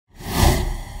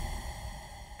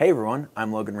Hey everyone,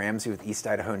 I'm Logan Ramsey with East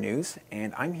Idaho News,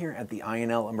 and I'm here at the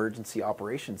INL Emergency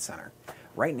Operations Center.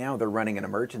 Right now they're running an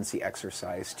emergency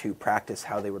exercise to practice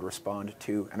how they would respond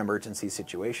to an emergency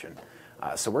situation.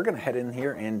 So we're going to head in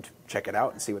here and check it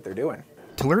out and see what they're doing.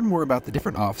 To learn more about the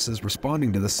different offices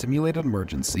responding to the simulated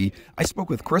emergency, I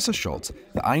spoke with Carissa Schultz,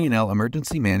 the INL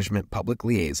Emergency Management Public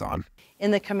Liaison.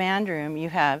 In the command room, you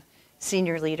have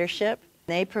senior leadership.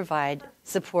 They provide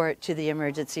support to the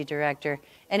emergency director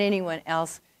and anyone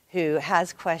else who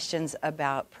has questions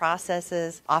about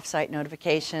processes, offsite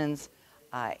notifications,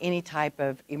 any type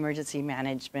of emergency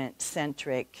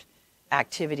management-centric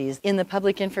activities. In the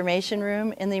public information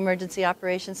room in the Emergency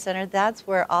Operations Center, that's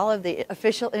where all of the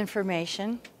official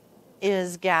information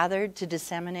is gathered to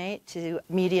disseminate to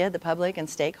media, the public, and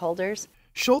stakeholders.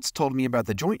 Schultz told me about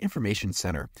the Joint Information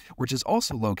Center, which is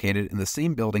also located in the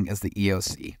same building as the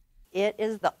EOC. It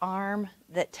is the arm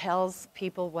that tells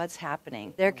people what's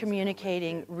happening. They're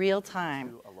communicating real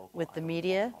time with the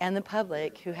media and the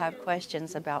public who have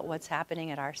questions about what's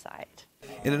happening at our site.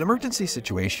 In an emergency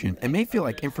situation, it may feel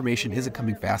like information isn't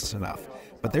coming fast enough,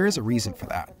 but there is a reason for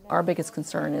that. Our biggest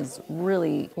concern is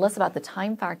really less about the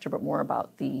time factor, but more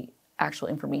about the actual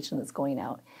information that's going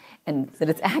out and that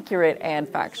it's accurate and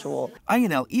factual.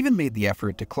 INL even made the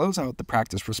effort to close out the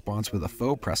practice response with a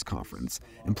faux press conference.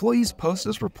 Employees posed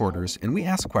as reporters, and we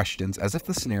asked questions as if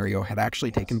the scenario had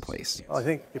actually taken place. Well, I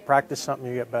think you practice something,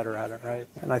 you get better at it, right?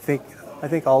 And I think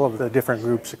all of the different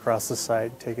groups across the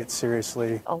site take it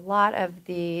seriously. A lot of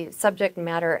the subject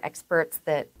matter experts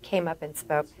that came up and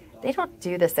spoke, they don't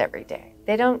do this every day.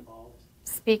 They don't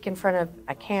speak in front of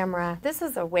a camera. This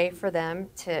is a way for them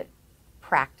to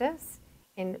practice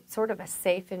in sort of a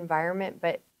safe environment,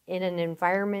 but in an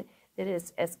environment that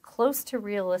is as close to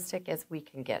realistic as we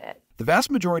can get it. The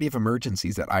vast majority of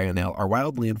emergencies at INL are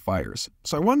wildland fires,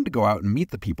 so I wanted to go out and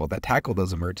meet the people that tackle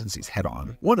those emergencies head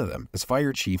on. One of them is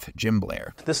Fire Chief Jim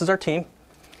Blair. This is our team.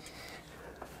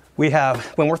 We have,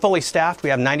 when we're fully staffed, we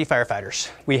have 90 firefighters.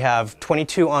 We have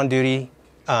 22 on duty,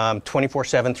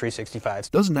 24/7,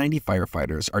 365. Those 90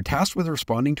 firefighters are tasked with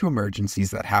responding to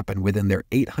emergencies that happen within their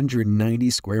 890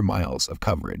 square miles of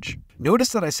coverage. Notice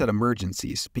that I said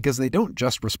emergencies because they don't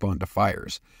just respond to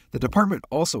fires. The department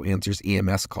also answers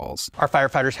EMS calls. Our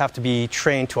firefighters have to be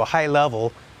trained to a high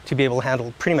level to be able to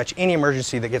handle pretty much any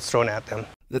emergency that gets thrown at them.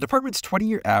 The department's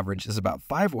 20-year average is about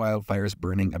 5 wildfires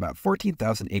burning about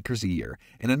 14,000 acres a year,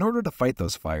 and in order to fight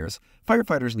those fires,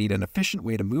 firefighters need an efficient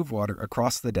way to move water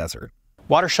across the desert.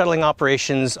 Water shuttling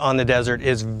operations on the desert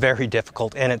is very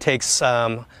difficult, and it takes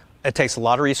a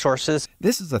lot of resources.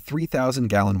 This is a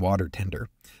 3,000-gallon water tender.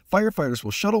 Firefighters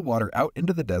will shuttle water out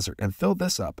into the desert and fill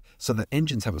this up so that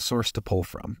engines have a source to pull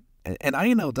from. And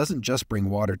INL doesn't just bring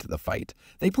water to the fight.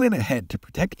 They plan ahead to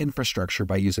protect infrastructure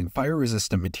by using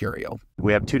fire-resistant material.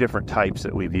 We have two different types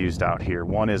that we've used out here.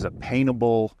 One is a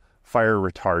paintable fire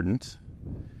retardant,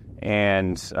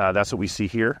 and that's what we see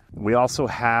here. We also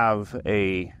have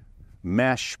a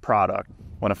mesh product.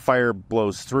 When a fire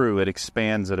blows through, it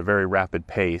expands at a very rapid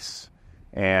pace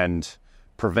and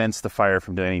prevents the fire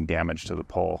from doing any damage to the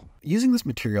pole. Using this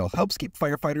material helps keep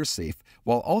firefighters safe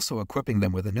while also equipping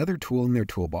them with another tool in their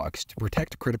toolbox to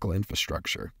protect critical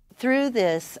infrastructure. Through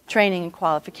this training and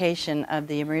qualification of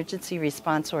the Emergency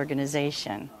Response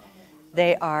Organization,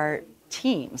 they are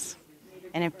teams.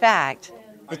 And in fact,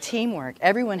 the teamwork,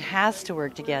 everyone has to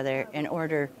work together in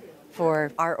order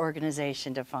for our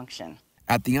organization to function.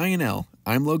 At the INL,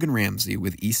 I'm Logan Ramsey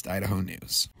with East Idaho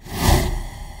News.